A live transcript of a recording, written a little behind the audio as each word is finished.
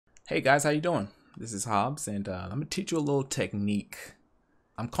Hey guys, how you doing? This is Hobbs, and I'm gonna teach you a little technique.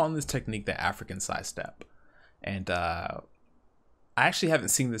 I'm calling this technique the African side step, and I actually haven't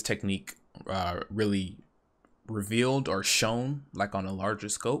seen this technique really revealed or shown like on a larger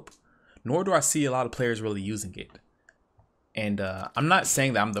scope, nor do I see a lot of players really using it. And I'm not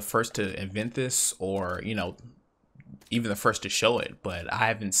saying that I'm the first to invent this or even the first to show it, but I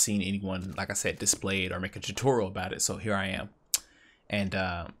haven't seen anyone, like I said, display it or make a tutorial about it. So here I am. And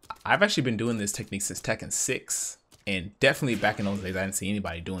I've actually been doing this technique since Tekken 6, and definitely back in those days, I didn't see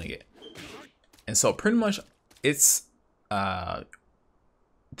anybody doing it. And so pretty much it's the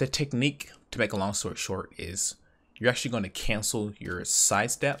technique, to make a long story short, is you're actually going to cancel your side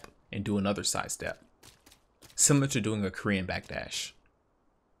step and do another side step, similar to doing a Korean backdash.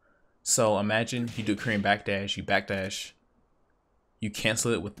 So imagine you do Korean backdash, you backdash, you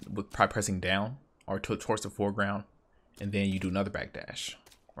cancel it with by pressing down or towards the foreground, and then you do another backdash,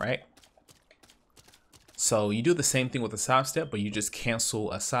 right? So you do the same thing with a side step, but you just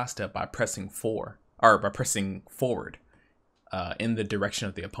cancel a side step by pressing forward in the direction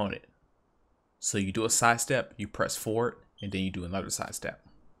of the opponent. So you do a side step, you press forward, and then you do another side step.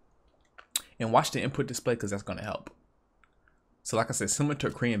 And watch the input display, because that's going to help. So like I said, similar to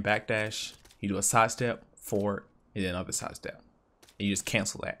a Korean backdash, you do a side step, forward, and then another side step. And you just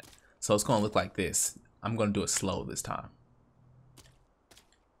cancel that. So it's going to look like this. I'm going to do it slow this time.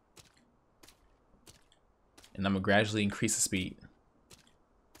 And I'm going to gradually increase the speed.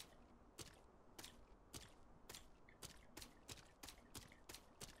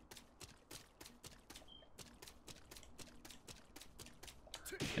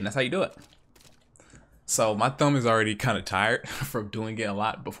 And that's how you do it. So my thumb is already kind of tired from doing it a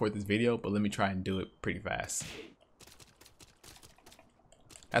lot before this video, but let me try and do it pretty fast.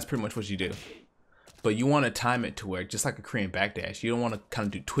 That's pretty much what you do. But you want to time it to where, just like a Korean backdash, you don't want to kind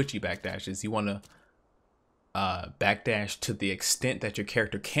of do twitchy backdashes. You want to backdash to the extent that your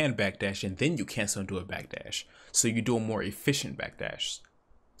character can backdash, and then you cancel and do a backdash. So you do a more efficient backdash.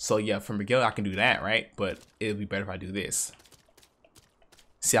 So yeah, from beginning I can do that, right? But it'll be better if I do this.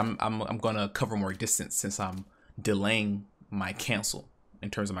 See, I'm gonna cover more distance since I'm delaying my cancel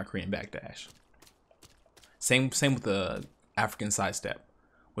in terms of my Korean backdash. Same with the African side step.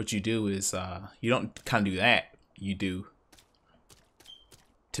 What you do is you don't kind of do that. You do.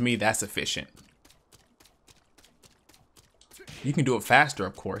 To me, that's efficient. You can do it faster,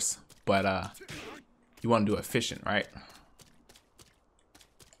 of course, but you want to do it efficient, right?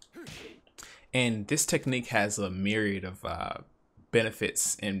 And this technique has a myriad of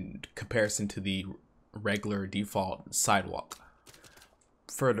benefits in comparison to the regular default sidewalk.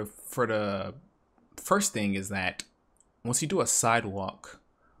 For the first thing is that once you do a sidewalk,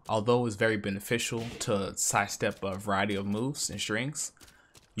 although it's very beneficial to sidestep a variety of moves and strings,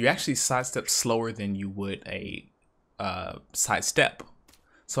 you actually sidestep slower than you would a side step.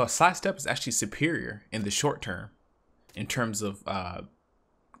 So a side step is actually superior in the short term in terms of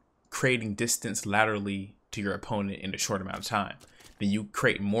creating distance laterally to your opponent in a short amount of time. Then you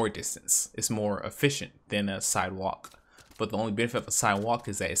create more distance. It's more efficient than a sidewalk. But the only benefit of a sidewalk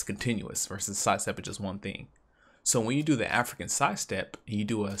is that it's continuous versus side step is just one thing. So when you do the African side step, and you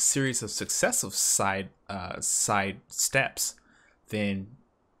do a series of successive side steps, then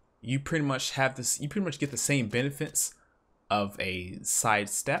you pretty much have this. You pretty much get the same benefits of a side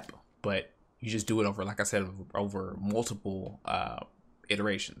step, but you just do it over, like I said, over multiple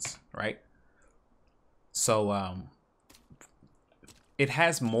iterations, right? So it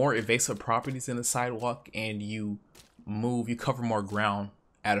has more evasive properties than a sidewalk, and you cover more ground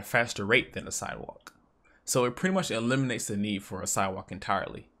at a faster rate than a sidewalk. So it pretty much eliminates the need for a sidewalk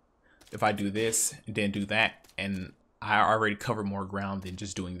entirely. If I do this and then do that, and I already cover more ground than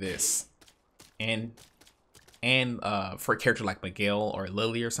just doing this. And for a character like Miguel or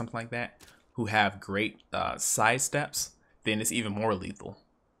Lily or something like that, who have great side steps, then it's even more lethal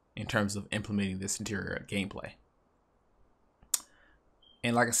in terms of implementing this into your gameplay.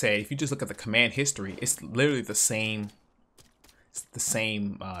 And like I said, if you just look at the command history, it's literally the same. It's the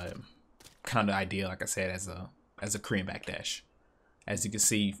same kind of idea, like I said, as a Korean backdash. As you can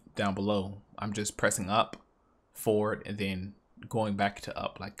see down below, I'm just pressing up, forward, and then going back to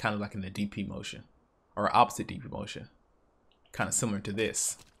up, like kind of like in the DP motion or opposite DP motion, kind of similar to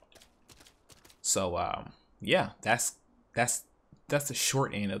this. So yeah, that's the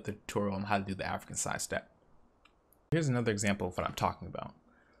short end of the tutorial on how to do the African side step. Here's another example of what I'm talking about.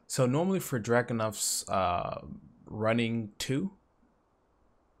 So normally for Dragunov's running 2,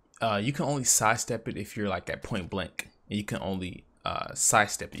 you can only sidestep it if you're like at point blank. And you can only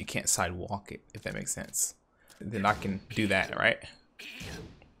sidestep it. You can't sidewalk it, if that makes sense. Then I can do that, right?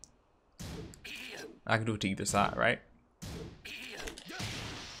 I can do it to either side, right?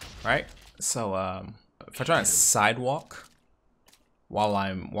 Right? So if I try to sidewalk while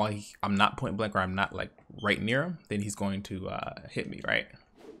I'm not point blank or I'm not like right near him, then he's going to hit me, right?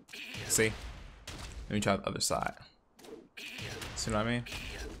 See? Let me try the other side. See what I mean?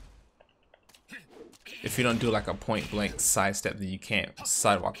 If you don't do like a point blank sidestep, then you can't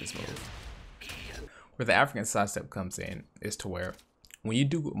sidewalk this move. Where the African sidestep comes in is to where when you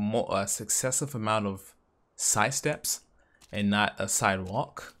do a successive amount of sidesteps and not a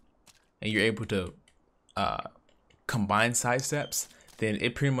sidewalk, and you're able to combine sidesteps, then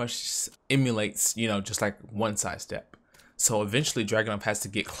it pretty much emulates, you know, just like one sidestep. So eventually Dragunov has to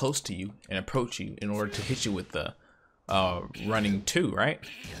get close to you and approach you in order to hit you with the running 2, right?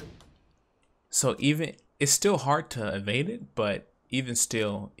 So even it's still hard to evade it, but even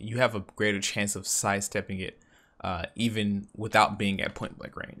still, you have a greater chance of sidestepping it even without being at point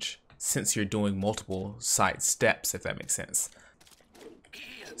blank range, since you're doing multiple side steps, if that makes sense.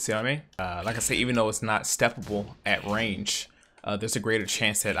 See what I mean? Like I say, even though it's not steppable at range, there's a greater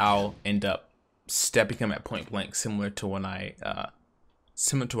chance that I'll end up stepping him at point blank, similar to when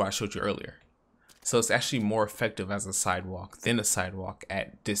similar to what I showed you earlier. So it's actually more effective as a sidewalk than a sidewalk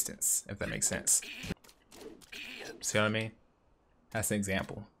at distance, if that makes sense. See what I mean? That's an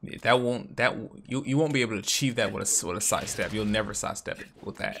example. You won't be able to achieve that with a sidestep. You'll never sidestep it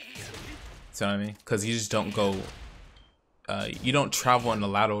with that. See what I mean? Because you just don't go. You don't travel in a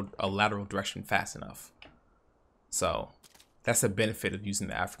lateral direction fast enough. So that's a benefit of using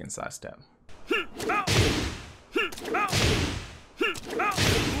the African sidestep.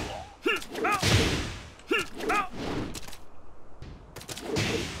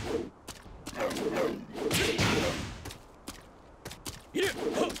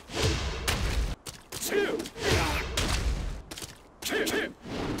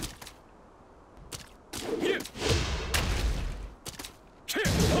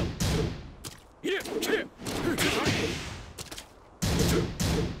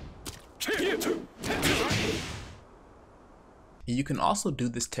 You can also do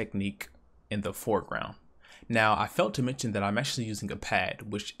this technique in the foreground. Now, I failed to mention that I'm actually using a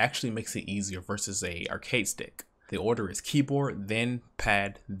pad, which actually makes it easier versus a arcade stick. The order is keyboard, then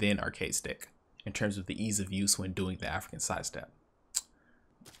pad, then arcade stick, in terms of the ease of use when doing the African sidestep.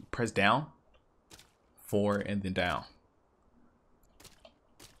 Press down, forward, and then down.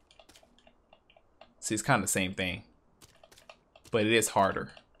 See, it's kind of the same thing, but it is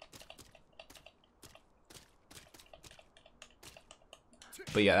harder.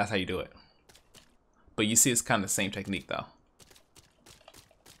 But yeah, that's how you do it. But you see, it's kind of the same technique though.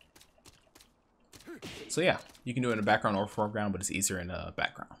 So yeah, you can do it in the background or foreground, but it's easier in the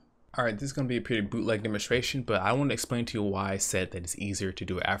background. All right, this is going to be a pretty bootleg demonstration, but I want to explain to you why I said that it's easier to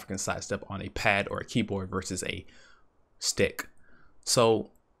do an African sidestep on a pad or a keyboard versus a stick.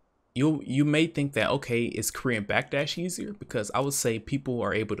 So you may think that, okay, is Korean backdash easier? Because I would say people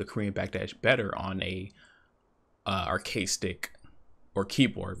are able to Korean backdash better on a arcade stick or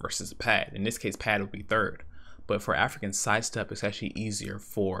keyboard versus a pad. In this case, pad would be third. But for African sidestep, it's actually easier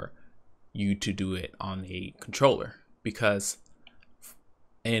for you to do it on a controller because,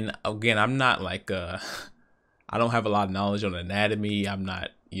 and again, I'm not like I don't have a lot of knowledge on anatomy. I'm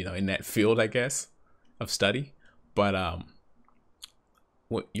not, you know, in that field, I guess, of study. But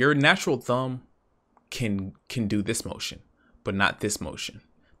your natural thumb can do this motion, but not this motion.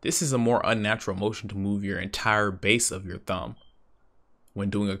 This is a more unnatural motion to move your entire base of your thumb when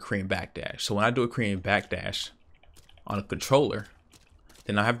doing a Korean backdash. So when I do a Korean backdash on a controller,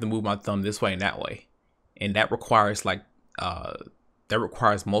 then I have to move my thumb this way and that way. And that requires like,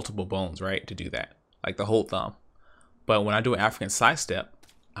 multiple bones, right? To do that, like the whole thumb. But when I do an African sidestep,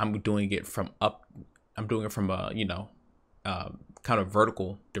 I'm doing it from a, you know, kind of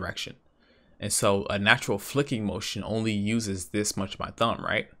vertical direction. And so a natural flicking motion only uses this much of my thumb,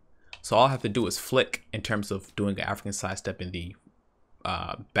 right? So all I have to do is flick in terms of doing an African sidestep in the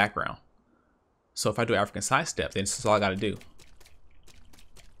background. So if I do African sidestep, then this is all I got to do.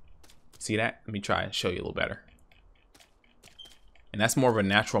 See that? Let me try and show you a little better. And that's more of a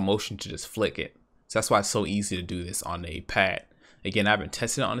natural motion to just flick it. So that's why it's so easy to do this on a pad. Again, I haven't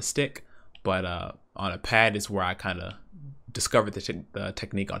tested it on a stick, but on a pad is where I kind of discovered the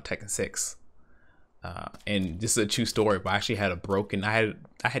technique on Tekken 6. And this is a true story, but I actually had a broken, I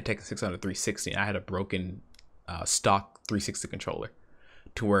had Tekken 6 on a 360, and I had a broken stock 360 controller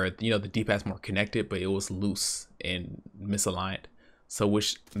to where, you know, the D-pad's more connected, but it was loose and misaligned. So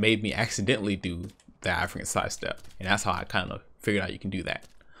which made me accidentally do the African sidestep. And that's how I kind of figured out you can do that.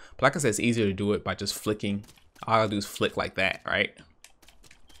 But like I said, it's easier to do it by just flicking. All I do is flick like that, right?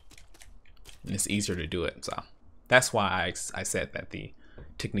 and it's easier to do it. So that's why I said that the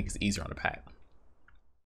technique is easier on the pad.